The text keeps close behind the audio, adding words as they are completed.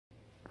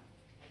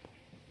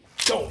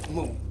don't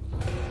move.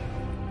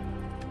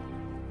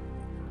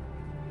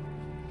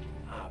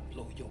 I'll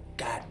blow your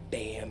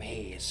goddamn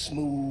head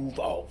smooth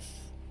off.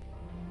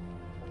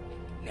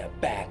 Now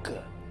back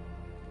up.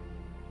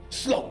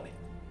 Slowly.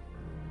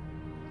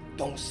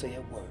 Don't say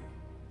a word.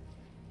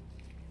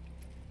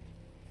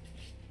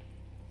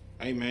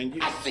 Hey, man,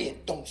 I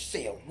said don't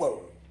say a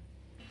word.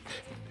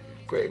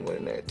 Craig went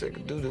in there and took a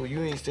doo-doo.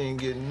 You ain't seen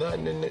getting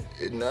nothing in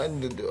it,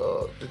 nothing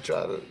to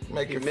try to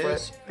make it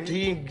fresh.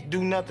 He ain't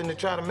do nothing to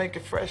try to make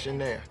it fresh in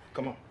there.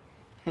 Come on.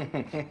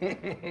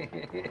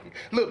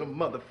 Little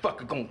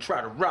motherfucker gonna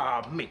try to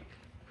rob me.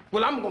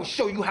 Well, I'm gonna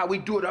show you how we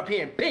do it up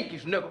here in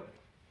Pinky's, nigga.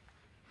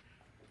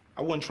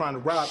 I wasn't trying to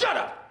rob. Shut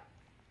up!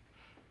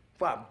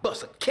 Before I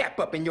bust a cap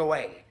up in your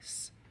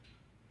ass.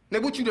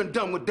 Now, what you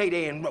done with Day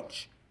Day and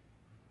Roach?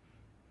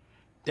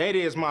 Day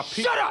Day is my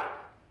people. Shut up!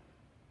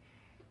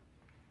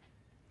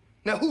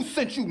 Now, who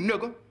sent you,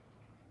 nigga?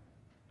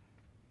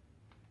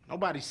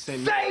 Nobody sent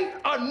me. Say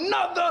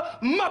another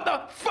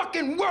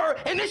motherfucking word,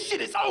 and this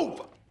shit is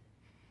over.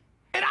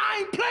 And I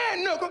ain't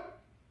playing, nigga.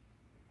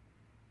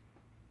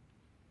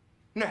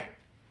 Now,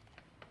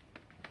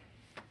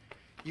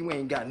 you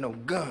ain't got no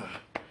gun.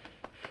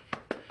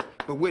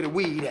 But where the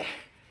weed at?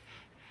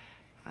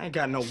 I ain't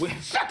got no weed.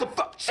 Shut the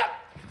fuck, shut.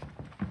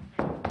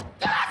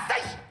 Did I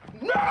say,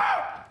 no?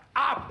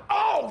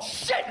 Oh,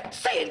 shit.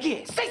 Say it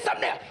again. Say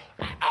something else.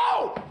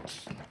 Oh,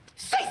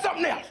 say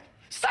something else.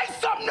 Say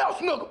something else,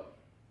 nigga.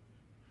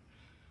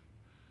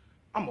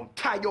 I'm gonna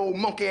tie your old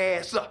monkey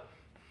ass up.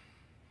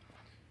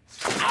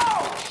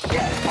 Oh,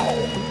 shit.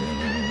 Oh.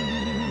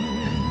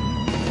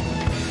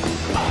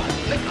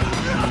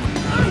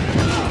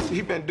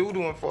 He been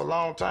doo-dooing for a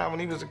long time. When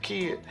he was a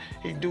kid,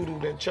 he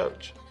doo-dooed in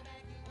church.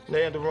 And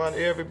they had to run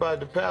everybody.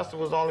 The pastor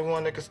was the only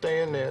one that could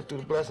stay in there through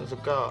the blessings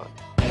of God.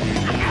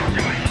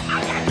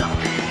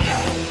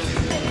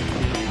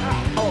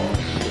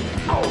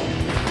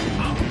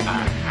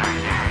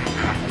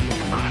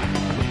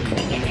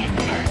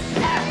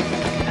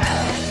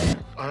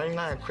 I ain't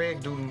lying.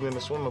 Craig doo-dooed in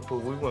the swimming pool.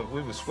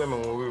 We was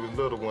swimming when we were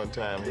little one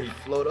time. Did you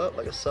float up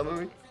like a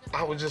submarine?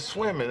 I was just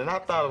swimming, and I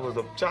thought it was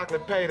a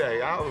chocolate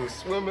payday. I was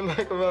swimming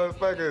like a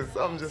motherfucker, and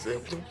something just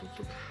said, flump,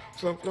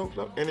 flump, flump,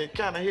 flump, and it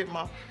kind of hit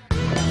my...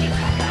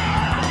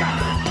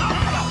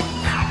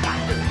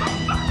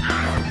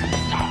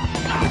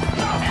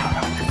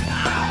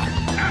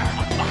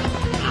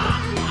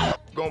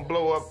 Gonna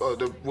blow up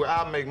where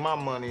I make my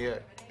money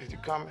at. Is you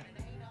coming?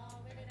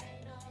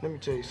 Let me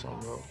tell you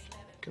something, Rose.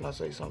 Can I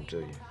say something to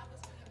you?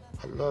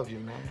 I love you,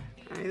 man.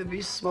 Either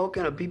be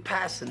smoking or be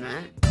passing,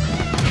 man.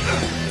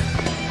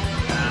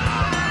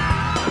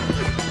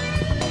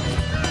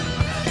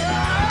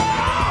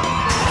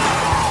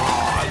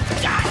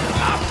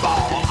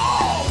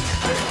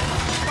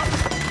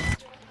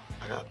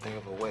 I gotta think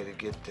of a way to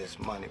get this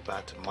money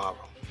by tomorrow.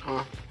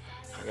 Huh?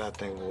 I gotta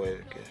think of a way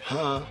to get...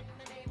 Huh?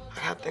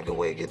 I gotta think of a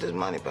way to get this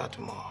money by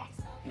tomorrow.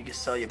 You can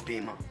sell your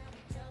Beamer.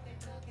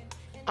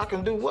 I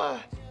can do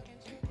what?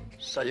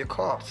 Sell your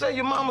car. Sell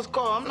your mama's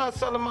car. I'm not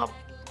selling my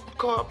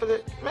car for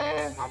that.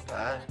 Man. Not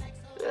bad.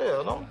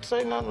 Yeah, don't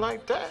say nothing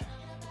like that.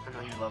 I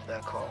know you love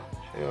that car.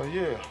 Hell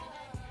yeah.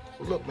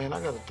 Well, look, man, I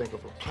gotta think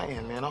of a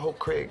plan, man. I hope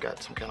Craig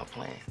got some kind of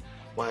plan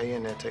while he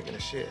in there taking a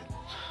shit.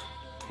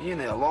 You in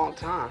there a long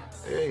time.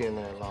 Yeah, he in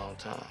there a long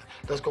time.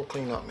 Let's go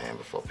clean up, man,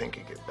 before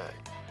Pinky get back.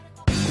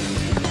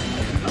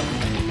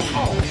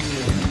 Oh.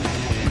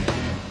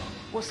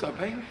 What's up,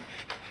 baby?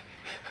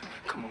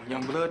 Come on,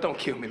 young blood, don't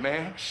kill me,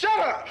 man. Shut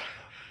up!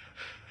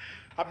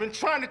 I've been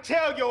trying to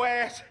tell your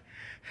ass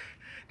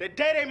that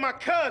Day Day my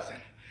cousin.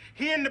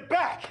 He in the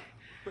back.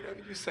 Whatever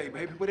you say,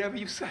 baby, whatever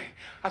you say.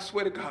 I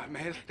swear to God,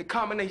 man, the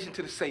combination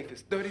to the safe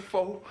is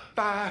 34,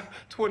 5,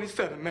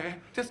 27,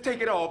 man. Just take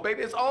it all,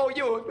 baby. It's all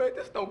yours, man.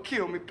 Just don't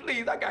kill me,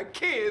 please. I got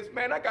kids,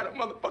 man. I got a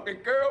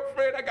motherfucking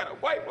girlfriend. I got a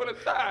wife on the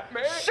side,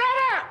 man. Shut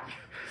up!